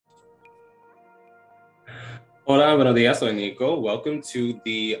Hola, buenos días, soy Nico. Welcome to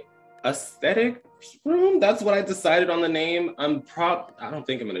the aesthetic room. That's what I decided on the name. I don't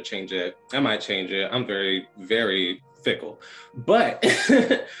think I'm gonna change it. I might change it. I'm very, very fickle. But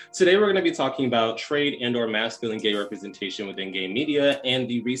today we're gonna be talking about trade and/or masculine gay representation within gay media and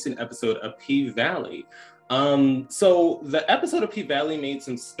the recent episode of P-Valley. So the episode of P-Valley made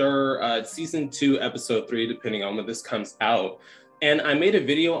some stir, season 2, episode 3, depending on when this comes out. And I made a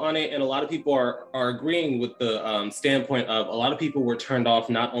video on it, and a lot of people are agreeing with the standpoint of a lot of people were turned off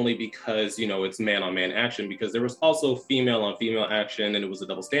not only because, it's man-on-man action, because there was also female-on-female action, and it was a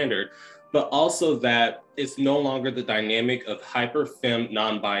double standard, but also that it's no longer the dynamic of hyper-femme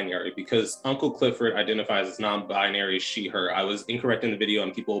non-binary, because Uncle Clifford identifies as non-binary she, her. I was incorrect in the video,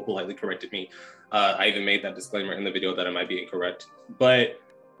 and people politely corrected me. I even made that disclaimer in the video that I might be incorrect. But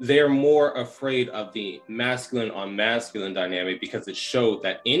they're more afraid of the masculine on masculine dynamic because it showed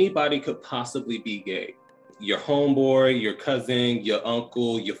that anybody could possibly be gay. Your homeboy, your cousin, your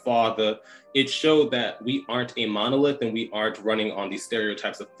uncle, your father. It showed that we aren't a monolith and we aren't running on these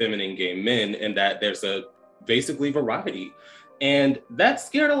stereotypes of feminine gay men, and that there's a basically variety. And that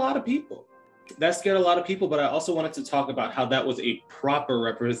scared a lot of people. But I also wanted to talk about how that was a proper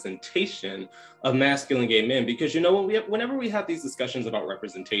representation of masculine gay men, because whenever we have these discussions about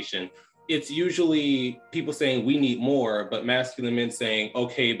representation, it's usually people saying we need more, but masculine men saying,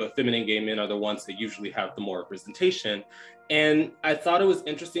 okay, but feminine gay men are the ones that usually have the more representation. And I thought it was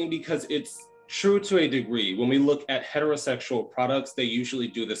interesting because it's true to a degree. When we look at heterosexual products, they usually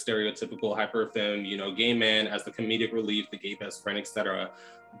do the stereotypical hyper-femme, gay man as the comedic relief, the gay best friend, etc.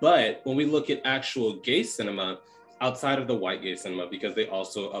 But when we look at actual gay cinema, outside of the white gay cinema, because they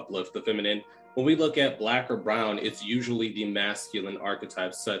also uplift the feminine, when we look at Black or brown, it's usually the masculine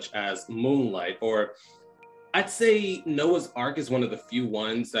archetypes, such as Moonlight, or I'd say Noah's Ark is one of the few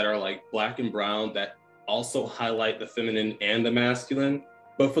ones that are like Black and brown that also highlight the feminine and the masculine.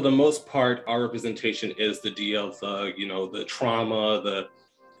 But for the most part, our representation is the DL thug, the trauma, the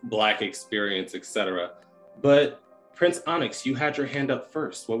Black experience, etc. But Prince Onyx, you had your hand up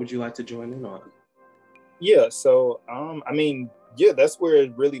first. What would you like to join in on? Yeah, so that's where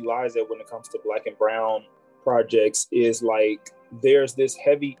it really lies at when it comes to Black and brown projects, is like there's this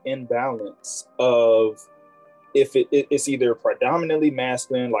heavy imbalance of if it's either predominantly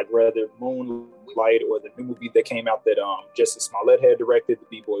masculine, like rather Moonlight or the new movie that came out that Justice Smollett had directed, the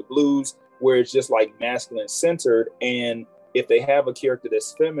B-Boy Blues, where it's just like masculine centered, and if they have a character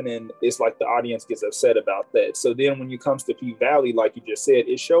that's feminine, it's like the audience gets upset about that. So then when it comes to P-Valley, like you just said,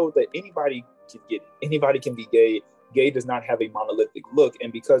 it showed that anybody can get it. Anybody can be gay. Gay does not have a monolithic look.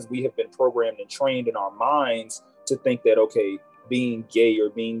 And because we have been programmed and trained in our minds to think that, okay, being gay or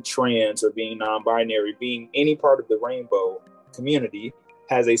being trans or being non-binary, being any part of the rainbow community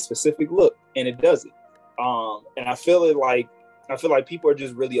has a specific look, and it doesn't. And I feel like people are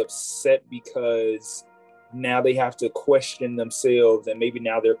just really upset because now they have to question themselves, and maybe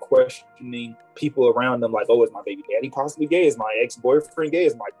now they're questioning people around them, like, oh, is my baby daddy possibly gay? Is my ex-boyfriend gay?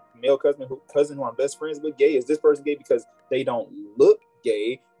 Is my male cousin who I'm best friends with gay? Is this person gay? Because they don't look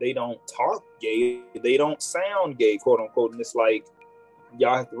gay, they don't talk gay, they don't sound gay, quote unquote. And it's like,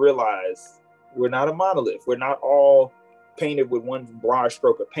 y'all have to realize we're not a monolith. We're not all painted with one broad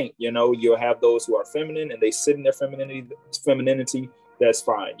stroke of paint. You'll have those who are feminine and they sit in their femininity. That's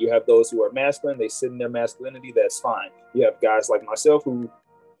fine. You have those who are masculine, they sit in their masculinity, that's fine. You have guys like myself who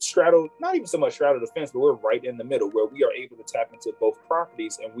straddle, not even so much straddle the fence, but we're right in the middle where we are able to tap into both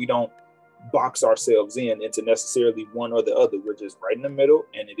properties, and we don't box ourselves into necessarily one or the other. We're just right in the middle,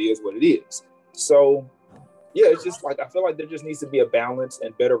 and it is what it is. So yeah, it's just like, I feel like there just needs to be a balance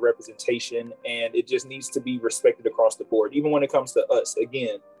and better representation, and it just needs to be respected across the board. Even when it comes to us,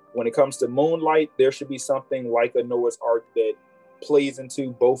 again, when it comes to Moonlight, there should be something like a Noah's Ark that plays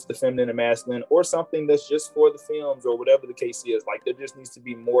into both the feminine and masculine, or something that's just for the films, or whatever the case is. Like, there just needs to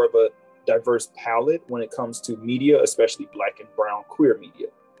be more of a diverse palette when it comes to media, especially Black and brown queer media.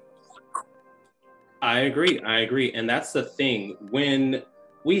 I agree. And that's the thing. When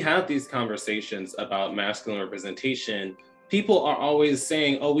we have these conversations about masculine representation, people are always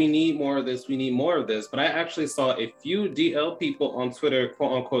saying, oh, we need more of this. But I actually saw a few DL people on Twitter,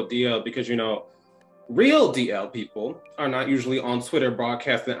 quote unquote DL, because, real DL people are not usually on Twitter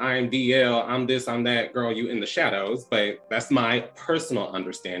broadcasting, I am DL, I'm this, I'm that, girl, you in the shadows. But that's my personal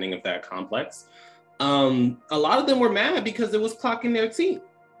understanding of that complex. A lot of them were mad because it was clocking their teeth.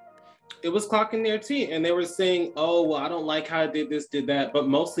 And they were saying, oh, well, I don't like how I did this, did that. But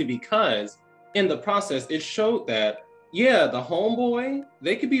mostly because in the process, it showed that, yeah, the homeboy,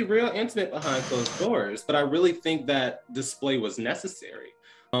 they could be real intimate behind closed doors. But I really think that display was necessary.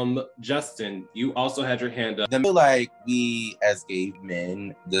 Justin, you also had your hand up. I feel like we as gay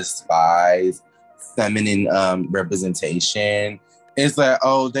men despise feminine representation. It's like,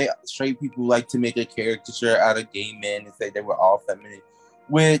 oh, they straight people like to make a caricature out of gay men and say they were all feminine,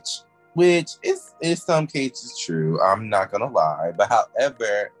 which is in some cases true. I'm not gonna lie, but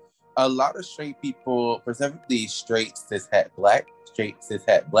however, a lot of straight people, specifically straight cishet black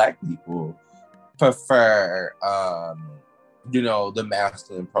people, prefer the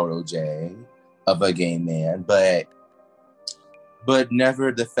masculine protege of a gay man, but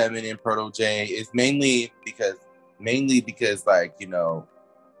never the feminine protege. Is mainly because like,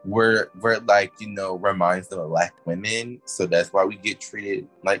 we're like, reminds them of black women, so that's why we get treated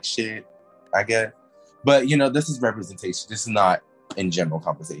like shit, I guess. But this is representation. This is not in general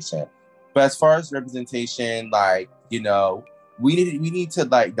conversation. But as far as representation, like, we need to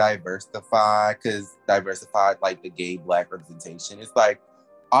like diversify like the gay black representation. It's like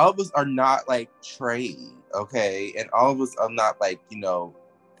all of us are not like trade, okay, and all of us are not like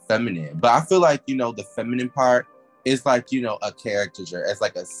feminine. But I feel like the feminine part is like a caricature, as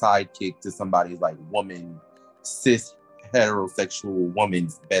like a sidekick to somebody's like cis heterosexual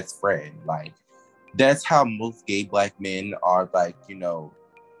woman's best friend. Like that's how most gay black men are like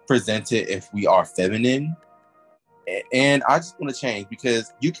presented if we are feminine. And I just want to change,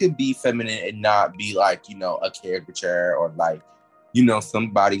 because you can be feminine and not be like a caricature, or like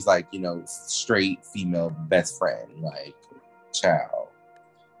somebody's like straight female best friend, like child.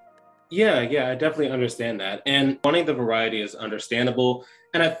 Yeah, I definitely understand that. And wanting the variety is understandable.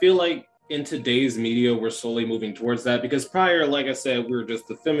 And I feel like in today's media, we're slowly moving towards that, because prior, like I said, we were just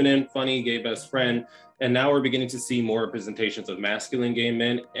the feminine, funny, gay best friend. And now we're beginning to see more representations of masculine gay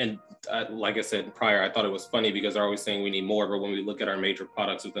men. And like I said prior, I thought it was funny because they're always saying we need more. But when we look at our major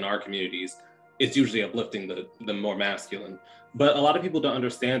products within our communities, it's usually uplifting the more masculine. But a lot of people don't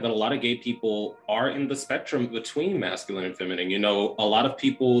understand that a lot of gay people are in the spectrum between masculine and feminine. A lot of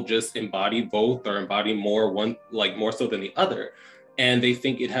people just embody both, or embody more more so than the other. And they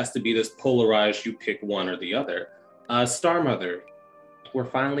think it has to be this polarized, you pick one or the other. Star Mother, we're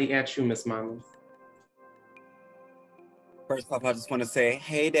finally at you, Miss Mama. First off, I just want to say,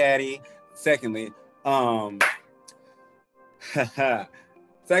 hey, Daddy. Secondly, I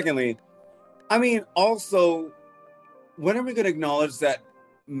mean, also, when are we going to acknowledge that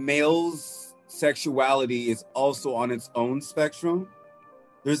males' sexuality is also on its own spectrum?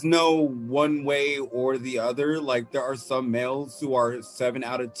 There's no one way or the other. Like, there are some males who are 7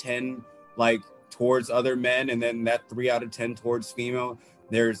 out of 10, like, towards other men, and then that 3 out of 10 towards female.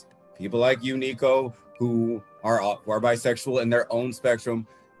 There's people like you, Nico, who are bisexual in their own spectrum.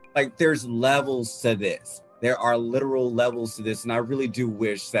 Like, there's levels to this. There are literal levels to this. And I really do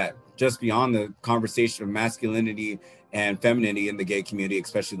wish that just beyond the conversation of masculinity and femininity in the gay community,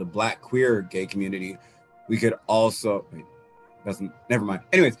 especially the Black queer gay community, we could also, never mind.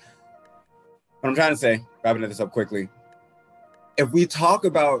 Anyways, what I'm trying to say, wrapping this up quickly, if we talk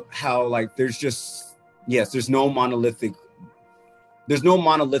about how like there's no monolithic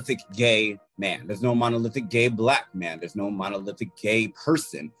gay man, there's no monolithic gay Black man, there's no monolithic gay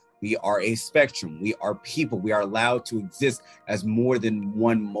person. We are a spectrum. We are people. We are allowed to exist as more than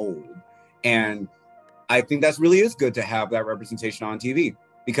one mold. And I think that's really is good to have that representation on TV.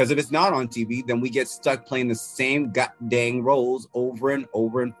 Because if it's not on TV, then we get stuck playing the same goddamn roles over and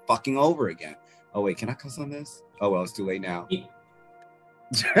over and fucking over again. Oh, wait, can I cuss on this? Oh, well, it's too late now.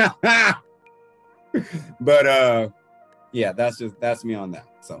 But, yeah, that's me on that.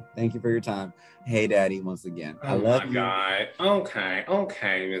 So thank you for your time. Hey, Daddy, once again. I love you. God.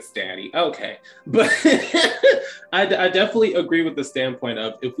 Okay, Miss Daddy. Okay. But I definitely agree with the standpoint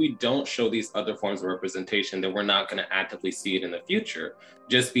of if we don't show these other forms of representation, then we're not going to actively see it in the future,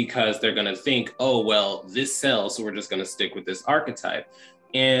 just because they're going to think, oh, well, this sells, so we're just going to stick with this archetype.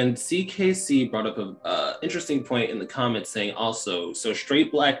 And CKC brought up an interesting point in the comments saying also, so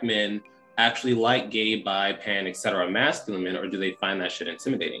straight Black men actually like gay, bi, pan, etc. masculine men, or do they find that shit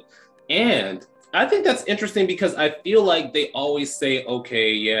intimidating? And I think that's interesting because I feel like they always say,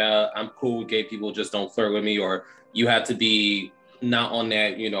 okay, yeah, I'm cool with gay people, just don't flirt with me, or you have to be not on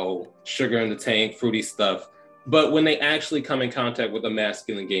that, sugar in the tank, fruity stuff. But when they actually come in contact with a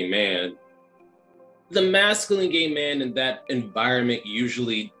masculine gay man, the masculine gay man in that environment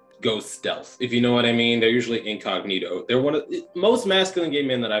usually go stealth, if you know what I mean. They're usually incognito. They're most masculine gay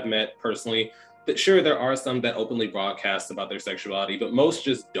men that I've met personally. But sure, there are some that openly broadcast about their sexuality, but most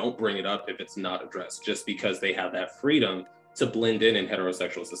just don't bring it up if it's not addressed, just because they have that freedom to blend in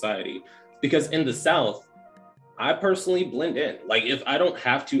heterosexual society. Because in the South, I personally blend in. Like, if I don't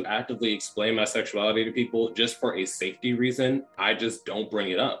have to actively explain my sexuality to people just for a safety reason, I just don't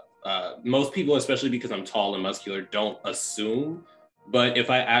bring it up. Most people, especially because I'm tall and muscular, don't assume. But if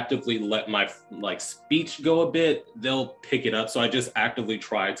I actively let my like speech go a bit, they'll pick it up. So I just actively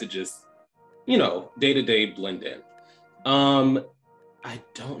try to just, day to day blend in. I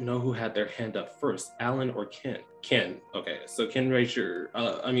don't know who had their hand up first, Alan or Ken. Ken. Okay, so Ken,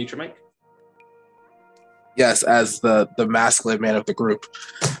 unmute your mic. Yes, as the masculine man of the group.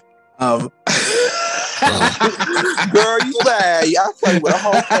 Girl, you bad. I played with a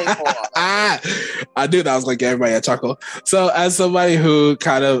whole thing on. I knew that I was going to get everybody a chuckle. So as somebody who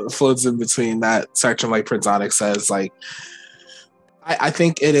kind of floats in between that spectrum, like Prince Onyx says, like, I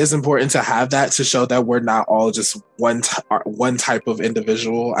think it is important to have that to show that we're not all just one type of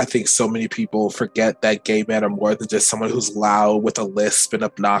individual. I think so many people forget that gay men are more than just someone who's loud with a lisp and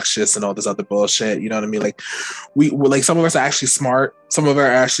obnoxious and all this other bullshit. You know what I mean? Like we're like, some of us are actually smart. Some of us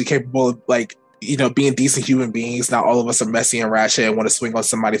are actually capable of like, being decent human beings. Not all of us are messy and ratchet and want to swing on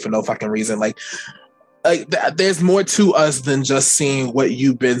somebody for no fucking reason. Like there's more to us than just seeing what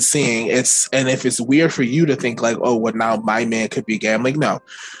you've been seeing. And if it's weird for you to think like, oh, well, now my man could be gay, I'm like, no.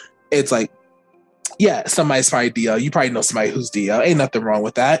 It's like, yeah, somebody's probably DL. You probably know somebody who's DL. Ain't nothing wrong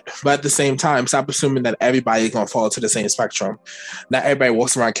with that. But at the same time, stop assuming that everybody's gonna fall to the same spectrum. Not everybody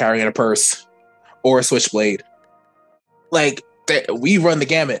walks around carrying a purse or a switchblade. Like we run the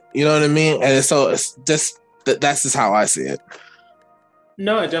gamut. You know what I mean? And so it's just that's just how I see it.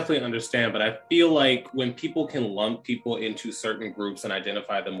 No, I definitely understand, but I feel like when people can lump people into certain groups and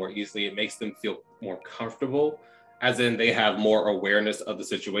identify them more easily, it makes them feel more comfortable, as in they have more awareness of the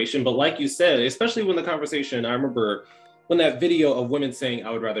situation. But like you said, especially when the conversation, I remember when that video of women saying,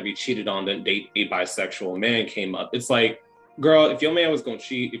 I would rather be cheated on than date a bisexual man came up. It's like, girl, if your man was going to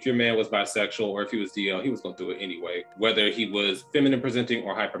cheat, if your man was bisexual, or if he was DL, he was going to do it anyway, whether he was feminine presenting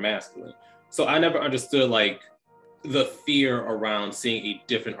or hypermasculine. So I never understood like the fear around seeing a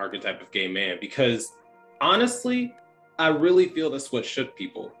different archetype of gay man, because honestly, I really feel that's what shook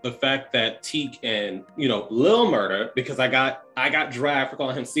people. The fact that Teak and, Lil Murder, because I got dragged for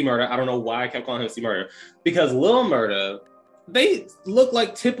calling him C Murder. I don't know why I kept calling him C Murder, because Lil Murder, they look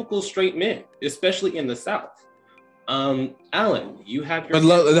like typical straight men, especially in the South. Alan, you have your... But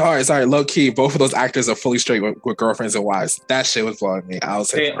low key, both of those actors are fully straight with girlfriends and wives. That shit was blowing me. I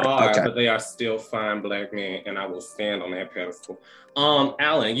was They are, okay. But they are still fine black men, and I will stand on that pedestal.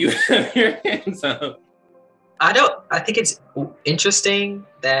 Alan, you have your hands up. I think it's interesting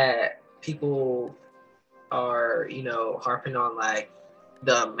that people are, harping on like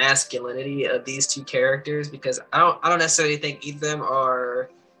the masculinity of these two characters, because I don't necessarily think either of them are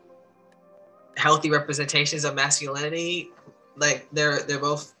healthy representations of masculinity. Like they're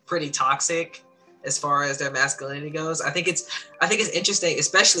both pretty toxic as far as their masculinity goes. I think it's interesting,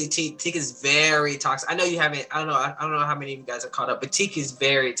 especially Teak is very toxic. I know you haven't. I don't know how many of you guys are caught up, but Teak is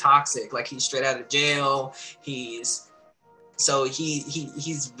very toxic. Like he's straight out of jail. He's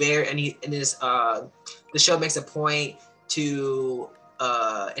very, and the show makes a point to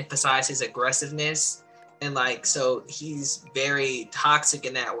emphasize his aggressiveness, and like so he's very toxic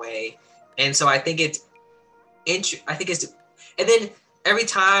in that way. And so I think it's, and then every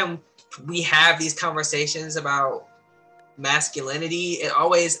time we have these conversations about masculinity, I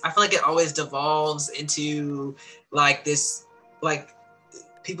feel like it always devolves into like this, like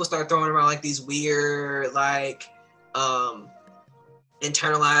people start throwing around like these weird, like internalized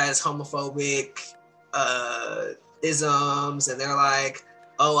homophobic isms, and they're like,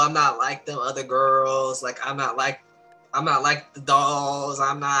 oh, I'm not like them other girls, like I'm not like the dolls,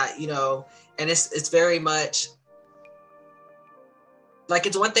 I'm not, and it's very much like,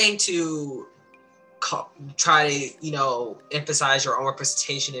 it's one thing to try to, emphasize your own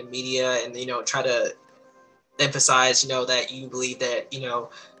representation in media and, try to emphasize, that you believe that,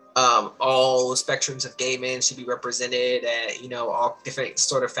 all spectrums of gay men should be represented at, all different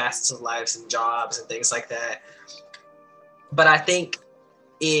sort of facets of lives and jobs and things like that. But I think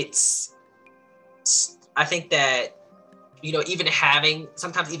that, even having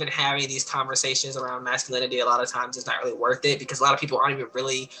these conversations around masculinity, a lot of times is not really worth it, because a lot of people aren't even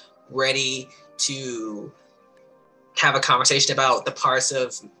really ready to have a conversation about the parts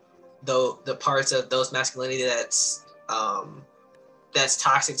of those masculinity that's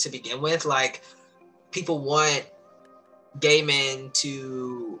toxic to begin with. Like, people want gay men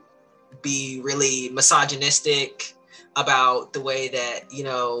to be really misogynistic about the way that,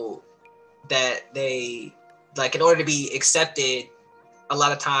 that they, like, in order to be accepted, a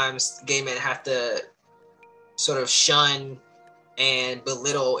lot of times gay men have to sort of shun and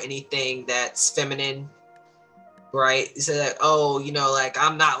belittle anything that's feminine right? So like, oh, you know, like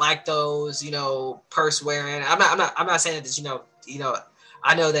I'm not like those, you know, purse wearing. I'm not saying that, you know,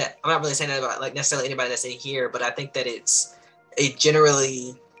 I know that I'm not really saying that about like necessarily anybody that's in here, but I think that it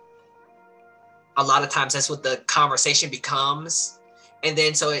generally a lot of times that's what the conversation becomes, and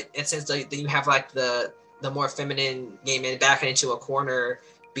then so it since like, then you have like the more feminine gay men backing into a corner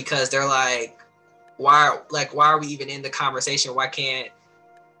because they're like, why are we even in the conversation? Why can't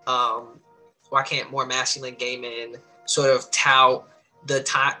more masculine gay men sort of tout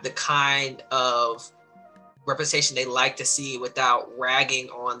the kind of representation they like to see without ragging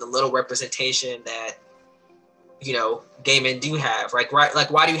on the little representation that, you know, gay men do have? Like, right?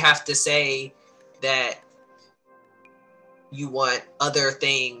 Like, why do you have to say that you want other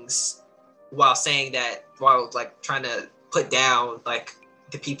things while like trying to put down like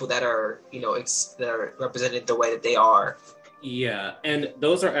the people that are, you know, that are represented the way that they are? Yeah, and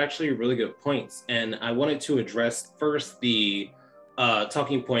those are actually really good points. And I wanted to address first the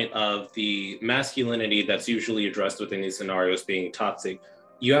talking point of the masculinity that's usually addressed within these scenarios being toxic.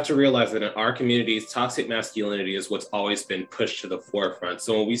 You have to realize that in our communities, toxic masculinity is what's always been pushed to the forefront.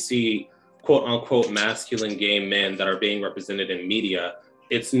 So when we see quote unquote masculine gay men that are being represented in media,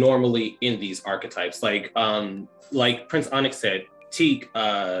 it's normally in these archetypes. Like Prince Onyx said, Teak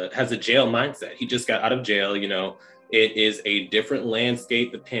has a jail mindset. He just got out of jail, you know. It is a different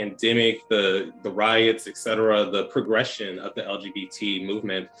landscape, the pandemic, the riots, etc., the progression of the LGBT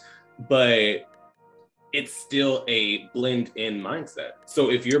movement, but it's still a blend-in mindset.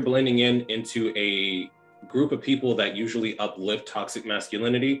 So if you're blending into a group of people that usually uplift toxic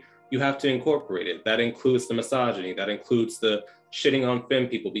masculinity, you have to incorporate it. That includes the misogyny, that includes the shitting on femme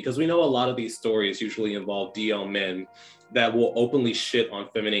people, because we know a lot of these stories usually involve DL men that will openly shit on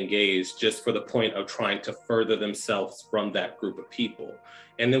feminine gays just for the point of trying to further themselves from that group of people.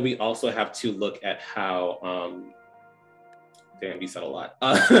 And then we also have to look at how, damn, you said a lot.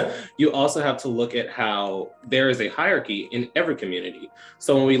 You also have to look at how there is a hierarchy in every community.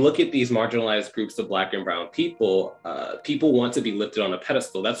 So when we look at these marginalized groups of Black and brown people, people want to be lifted on a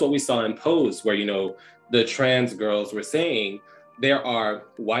pedestal. That's what we saw in Pose, where, you know, the trans girls were saying, there are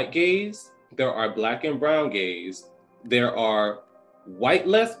white gays, there are Black and brown gays, there are white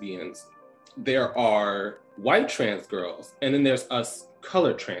lesbians, there are white trans girls, and then there's us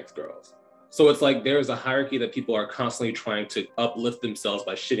colored trans girls. So it's like there's a hierarchy that people are constantly trying to uplift themselves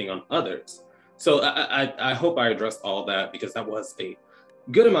by shitting on others. So I hope I addressed all that, because that was a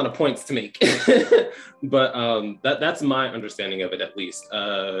good amount of points to make. But that's my understanding of it, at least.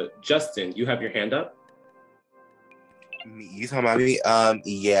 Justin, you have your hand up? You talking about me?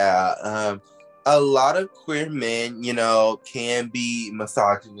 Yeah. A lot of queer men, you know, can be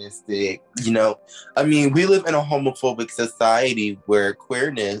misogynistic. You know, I mean, we live in a homophobic society where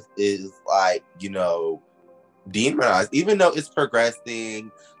queerness is like, you know, demonized, even though it's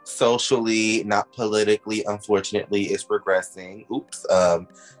progressing socially, not politically. Unfortunately, it's progressing. Oops.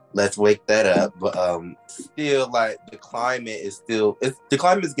 Let's wake that up. But still, like, the climate is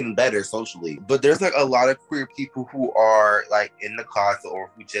getting better socially. But there's like a lot of queer people who are like in the closet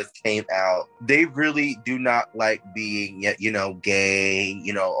or who just came out. They really do not like being, you know, gay,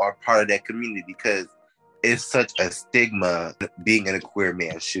 you know, or part of that community, because it's such a stigma being in a queer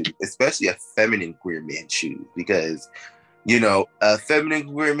man's shoes, especially a feminine queer man's shoes, because, you know, a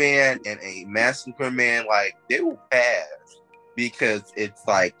feminine queer man and a masculine queer man, like, they will pass because it's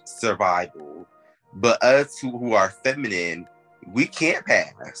like survival. But us who are feminine, we can't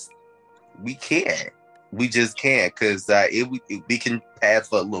pass. We can't. We just can't, because we can pass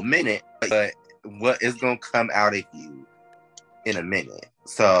for a little minute, but what is going to come out of you in a minute?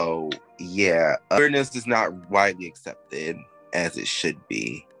 So, yeah, queerness is not widely accepted as it should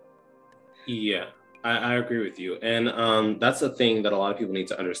be. Yeah, I agree with you. And that's the thing that a lot of people need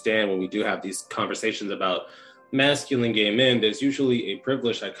to understand when we do have these conversations about masculine gay men. There's usually a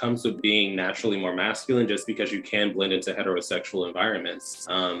privilege that comes with being naturally more masculine, just because you can blend into heterosexual environments.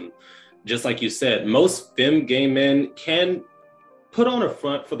 Just like you said, most femme gay men can put on a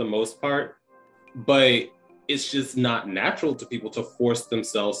front for the most part, but it's just not natural to people to force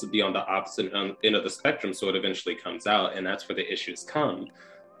themselves to be on the opposite end of the spectrum. So it eventually comes out, and that's where the issues come.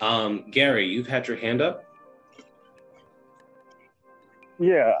 Gary, you've had your hand up.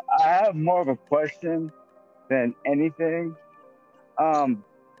 Yeah, I have more of a question than anything. Now,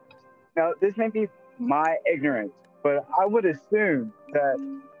 this may be my ignorance, but I would assume that,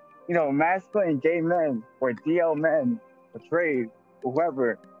 you know, masculine gay men or DL men portrayed,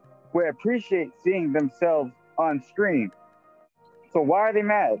 whoever, would appreciate seeing themselves on screen. So why are they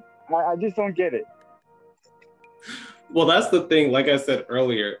mad? I just don't get it. Well, that's the thing. Like I said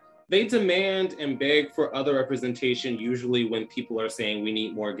earlier, they demand and beg for other representation, usually when people are saying we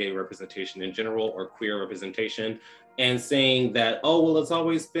need more gay representation in general or queer representation, and saying that, oh, well, it's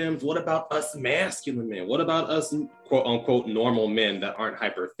always femmes. What about us masculine men? What about us, quote unquote, normal men that aren't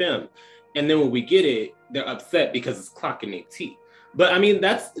hyper femme? And then when we get it, they're upset because it's clocking their teeth. But I mean,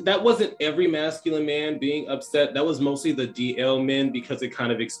 that wasn't every masculine man being upset. That was mostly the DL men, because it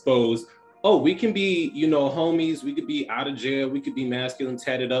kind of exposed, oh, we can be, you know, homies, we could be out of jail, we could be masculine,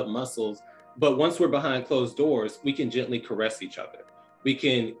 tatted up muscles. But once we're behind closed doors, we can gently caress each other. We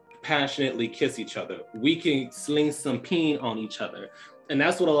can passionately kiss each other. We can sling some peen on each other. And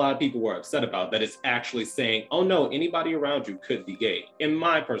that's what a lot of people were upset about, that it's actually saying, oh no, anybody around you could be gay, in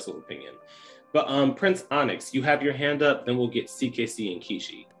my personal opinion. But Prince Onyx, you have your hand up, then we'll get CKC and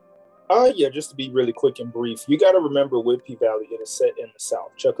Kishi. Yeah, just to be really quick and brief, you got to remember Whidbey Valley, it is set in the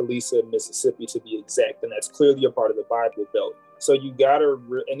South, Chucalissa, Mississippi to be exact, and that's clearly a part of the Bible Belt. So you got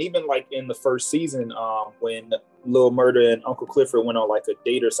to, and even like in the first season, when Lil Murda and Uncle Clifford went on like a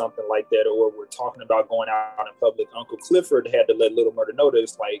date or something like that, or we're talking about going out in public, Uncle Clifford had to let Lil Murda know that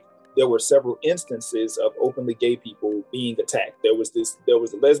it's like, there were several instances of openly gay people being attacked. There was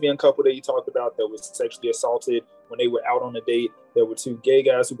a lesbian couple that you talked about that was sexually assaulted when they were out on a date. There were two gay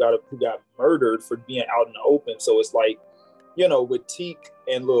guys who got murdered for being out in the open. So it's like, you know, with Teak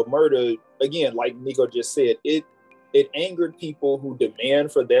and Lil Murda, again, like Nico just said, it angered people who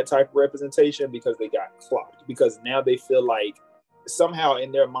demand for that type of representation because they got clocked. Because now they feel like, somehow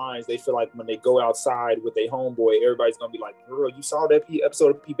in their minds, they feel like when they go outside with a homeboy, everybody's gonna be like, girl, you saw that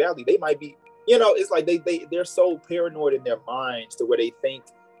episode of P Valley? They might be, you know, it's like they're so paranoid in their minds to where they think,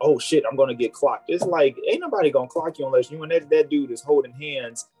 oh shit, I'm gonna get clocked. It's like, ain't nobody gonna clock you unless you and that dude is holding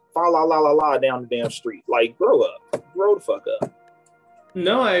hands, fa la la la la down the damn street. Like, grow up, grow the fuck up.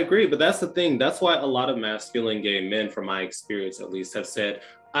 No, I agree, but that's the thing. That's why a lot of masculine gay men, from my experience at least, have said,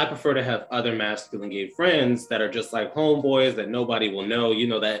 I prefer to have other masculine gay friends that are just like homeboys that nobody will know. You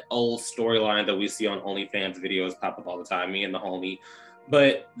know, that old storyline that we see on OnlyFans videos pop up all the time, me and the homie.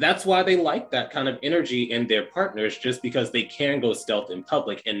 But that's why they like that kind of energy in their partners, just because they can go stealth in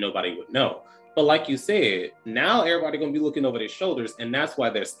public and nobody would know. But like you said, now everybody gonna be looking over their shoulders, and that's why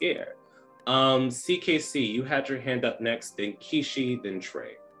they're scared. CKC, you had your hand up next, then Kishi, then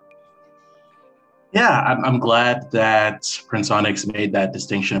Trey. Yeah, I'm glad that Prince Onyx made that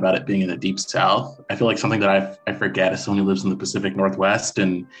distinction about it being in the Deep South. I feel like something that I forget as someone who lives in the Pacific Northwest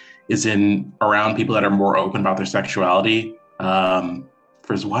and is around people that are more open about their sexuality. For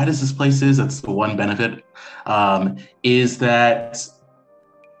as wide as this place is, that's the one benefit, is that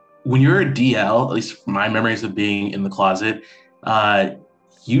when you're a DL, at least my memories of being in the closet,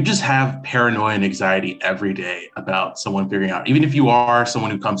 you just have paranoia and anxiety every day about someone figuring out, even if you are someone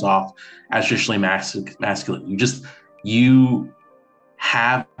who comes off as traditionally masculine, you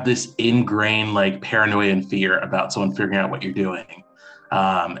have this ingrained like paranoia and fear about someone figuring out what you're doing.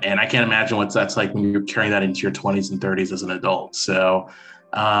 And I can't imagine what that's like when you're carrying that into your 20s and 30s as an adult. So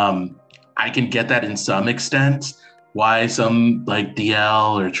I can get that in some extent, why some like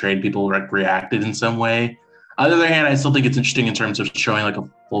DL or trade people reacted in some way. On the other hand, I still think it's interesting in terms of showing like a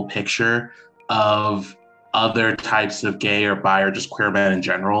full picture of other types of gay or bi or just queer men in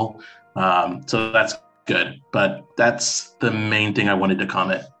general. So that's good, but that's the main thing I wanted to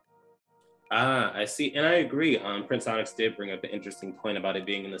comment. I see, and I agree. Prince Onyx did bring up an interesting point about it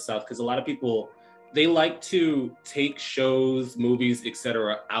being in the South, because a lot of people, they like to take shows, movies,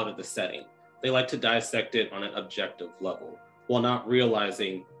 etc. out of the setting. They like to dissect it on an objective level, while not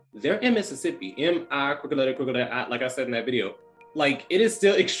realizing they're in Mississippi. Like I said in that video, like it is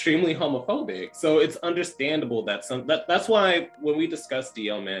still extremely homophobic. So it's understandable that that's why when we discuss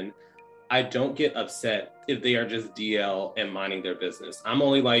DL men, I don't get upset if they are just DL and minding their business. I'm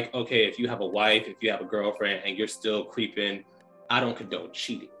only like, okay, if you have a wife, if you have a girlfriend and you're still creeping, I don't condone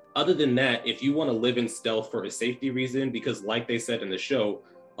cheating. Other than that, if you want to live in stealth for a safety reason, because like they said in the show,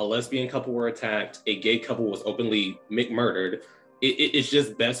 a lesbian couple were attacked, a gay couple was openly murdered, it's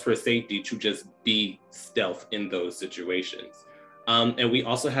just best for safety to just be stealth in those situations. And we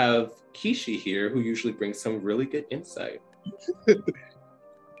also have Kishi here, who usually brings some really good insight.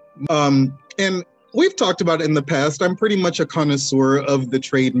 And we've talked about it in the past. I'm pretty much a connoisseur of the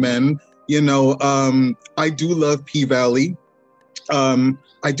trade men. You know, I do love P Valley.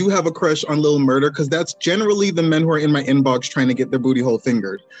 I do have a crush on Lil Murda because that's generally the men who are in my inbox trying to get their booty hole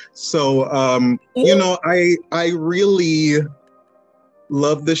fingered. So, you know, I really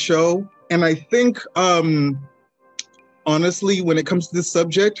love the show. And I think, honestly, when it comes to this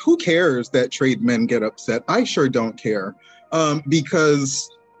subject, who cares that trade men get upset? I sure don't care, because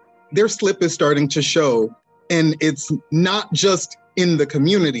their slip is starting to show. And it's not just in the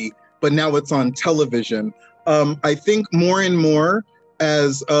community. but now it's on television. I think more and more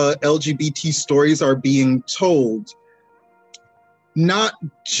as LGBT stories are being told, not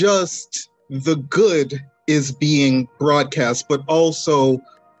just the good is being broadcast, but also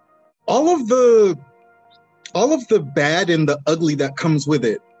all of the bad and the ugly that comes with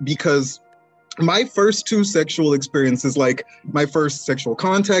it. Because my first two sexual experiences, like my first sexual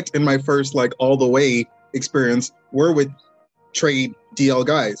contact and my first like all the way experience, were with trade DL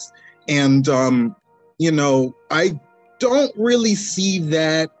guys. And you know, I don't really see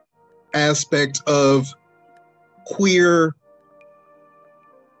that aspect of queer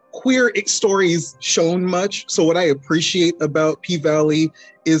stories shown much. So what I appreciate about P-Valley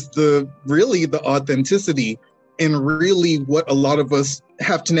is the authenticity and really what a lot of us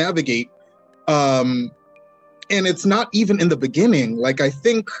have to navigate. And it's not even in the beginning. Like, I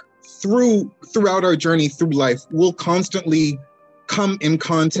think throughout our journey through life, we'll constantly come in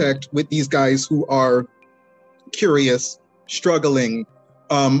contact with these guys who are curious, struggling.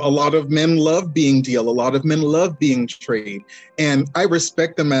 A lot of men love being DL. A lot of men love being trade. And I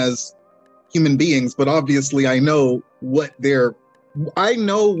respect them as human beings, but obviously I know what their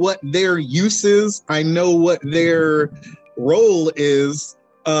use is. I know what their role is.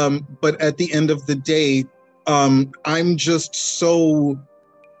 But at the end of the day, I'm just so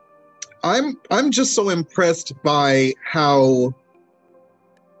impressed by how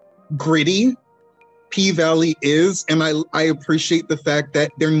gritty P-Valley is, and I appreciate the fact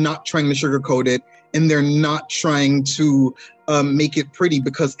that they're not trying to sugarcoat it and they're not trying to make it pretty,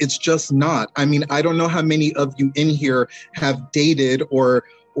 because it's just not. I mean, I don't know how many of you in here have dated or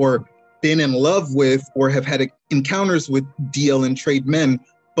been in love with or have had encounters with DL and trade men,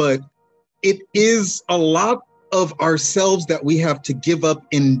 but it is a lot of ourselves that we have to give up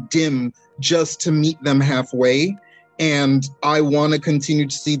and dim just to meet them halfway. And I want to continue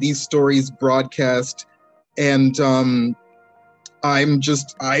to see these stories broadcast. And I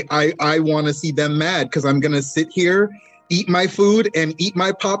want to see them mad, because I'm going to sit here, eat my food, and eat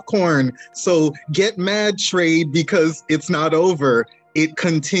my popcorn. So get mad, trade, because it's not over. It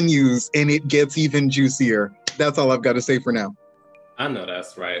continues, and it gets even juicier. That's all I've got to say for now. I know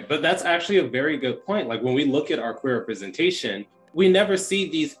that's right. But that's actually a very good point. Like, when we look at our queer representation, we never see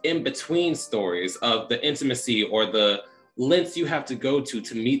these in-between stories of the intimacy or the lengths you have to go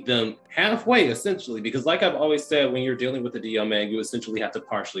to meet them halfway, essentially. Because like I've always said, when you're dealing with a DL man, you essentially have to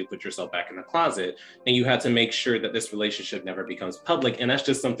partially put yourself back in the closet, and you have to make sure that this relationship never becomes public. And that's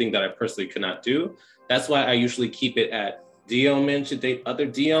just something that I personally could not do. That's why I usually keep it at DL men should date other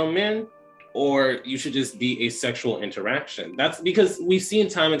DL men, or you should just be a sexual interaction. That's because we've seen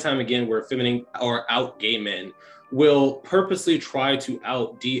time and time again where feminine or out gay men will purposely try to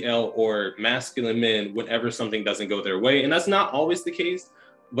out DL or masculine men whenever something doesn't go their way. And that's not always the case,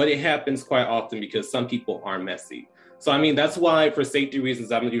 but it happens quite often because some people are messy. So, I mean, that's why for safety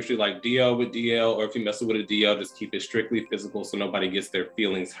reasons, I'm usually like DL with DL, or if you mess with a DL, just keep it strictly physical so nobody gets their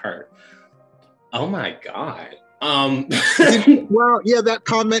feelings hurt. Oh my God. Well, yeah, that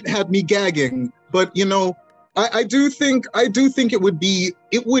comment had me gagging, but you know, I do think it would be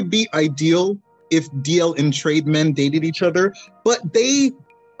ideal if DL and trade men dated each other, but they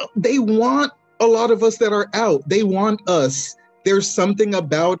want a lot of us that are out. They want us. There's something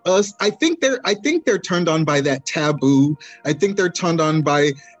about us. I think they're turned on by that taboo. I think they're turned on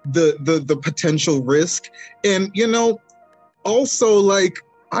by the potential risk. And you know, also, like,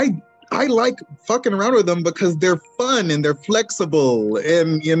 I like fucking around with them because they're fun and they're flexible.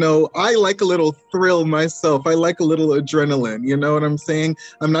 And, you know, I like a little thrill myself. I like a little adrenaline. You know what I'm saying?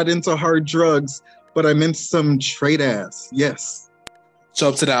 I'm not into hard drugs, but I'm into some trade ass. Yes. Show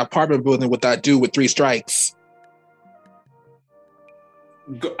up to that apartment building with that dude with 3 strikes.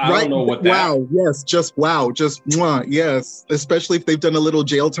 I don't know what that... Wow. Yes. Just wow. Just mwah. Yes. Especially if they've done a little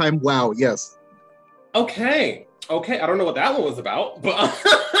jail time. Wow. Yes. Okay. I don't know what that one was about, but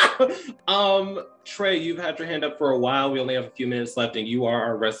Trey, you've had your hand up for a while. We only have a few minutes left, and you are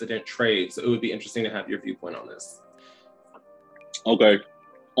our resident trade, so it would be interesting to have your viewpoint on this. Okay.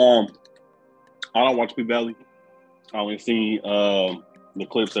 I don't watch P-Valley. I only see the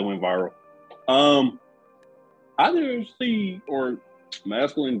clips that went viral. I didn't see or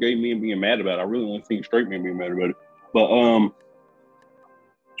masculine gay men being mad about it. I really only see straight men being mad about it. But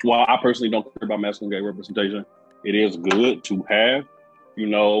while I personally don't care about masculine gay representation, it is good to have. You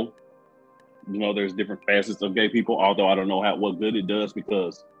know, there's different facets of gay people, although I don't know what good it does,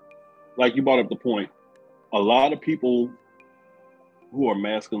 because like you brought up the point, a lot of people who are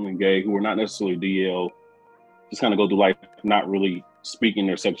masculine and gay, who are not necessarily DL, just kind of go through life not really speaking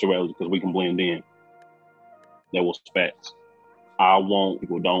their sexuality because we can blend in. That was facts. I want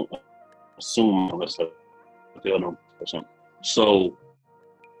people don't assume unless I tell them or something. So,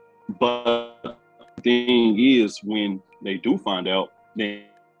 but the thing is, when they do find out, then,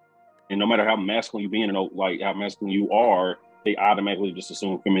 and no matter how masculine you being or like how masculine you are, they automatically just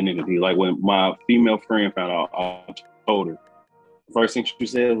assume femininity. Like when my female friend found out, I told her, first thing she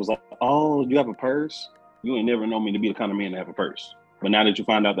said was like, "Oh, you have a purse? You ain't never known me to be the kind of man to have a purse. But now that you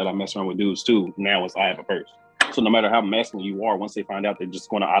find out that I mess around with dudes too, now it's I have a purse." So no matter how masculine you are, once they find out, they're just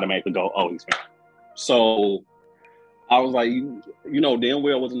going to automatically go, "Oh, he's fine." So I was like, you know, damn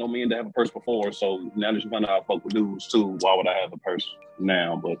well wasn't no man to have a purse before. So now that you find out I fuck with dudes too, why would I have a purse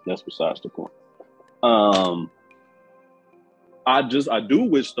now? But that's besides the point. I do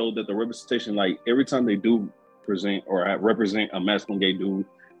wish though that the representation, like every time they do present or represent a masculine gay dude,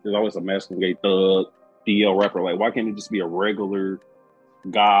 there's always a masculine gay thug, DL rapper. Like, why can't it just be a regular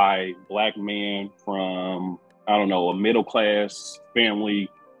guy, black man from, I don't know, a middle class family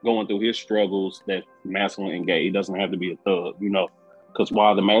going through his struggles that's masculine and gay? It doesn't have to be a thug, you know? Because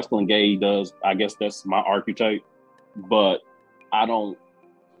while the masculine gay does, I guess that's my archetype, but I don't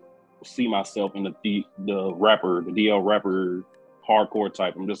see myself in the rapper, the DL rapper, hardcore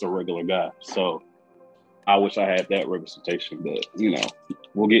type. I'm just a regular guy. So I wish I had that representation, but you know,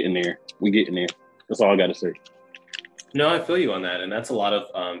 we'll get in there. We getting there. That's all I got to say. No, I feel you on that. And that's a lot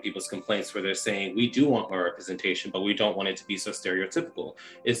of people's complaints where they're saying, we do want more representation, but we don't want it to be so stereotypical,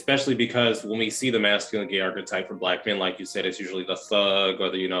 especially because when we see the masculine gay archetype for black men, like you said, it's usually the thug or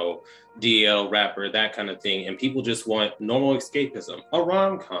the, you know, DL rapper, that kind of thing. And people just want normal escapism, a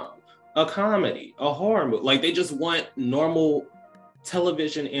rom-com, a comedy, a horror movie. Like they just want normal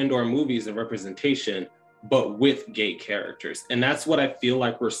television and or movies and representation, but with gay characters. And that's what I feel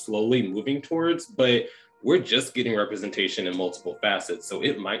like we're slowly moving towards, but we're just getting representation in multiple facets, so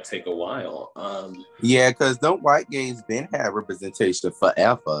it might take a while. Yeah, because don't white gays been have representation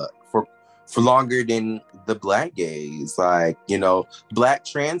forever, for longer than the black gays? Like, you know, black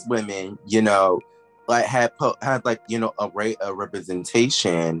trans women, you know, like had like, you know, a rate of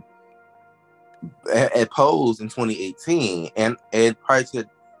representation at Pose in 2018, and prior to,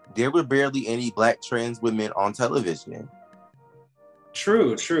 there were barely any black trans women on television.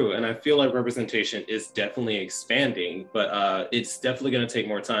 True. And I feel like representation is definitely expanding, but it's definitely going to take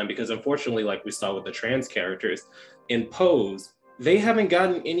more time because unfortunately, like we saw with the trans characters in Pose, they haven't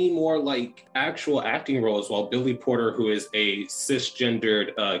gotten any more like actual acting roles, while Billy Porter, who is a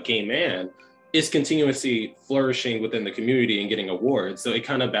cisgendered gay man, is continuously flourishing within the community and getting awards. So it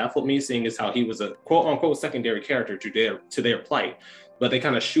kind of baffled me, seeing as how he was a quote unquote secondary character to their plight, but they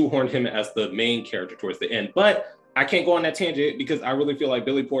kind of shoehorned him as the main character towards the end. But I can't go on that tangent because I really feel like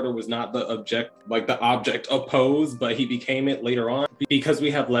Billy Porter was not the object of Pose, but he became it later on because we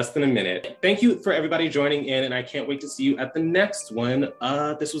have less than a minute. Thank you for everybody joining in, and I can't wait to see you at the next one.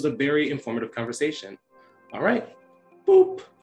 This was a very informative conversation. All right. Boop.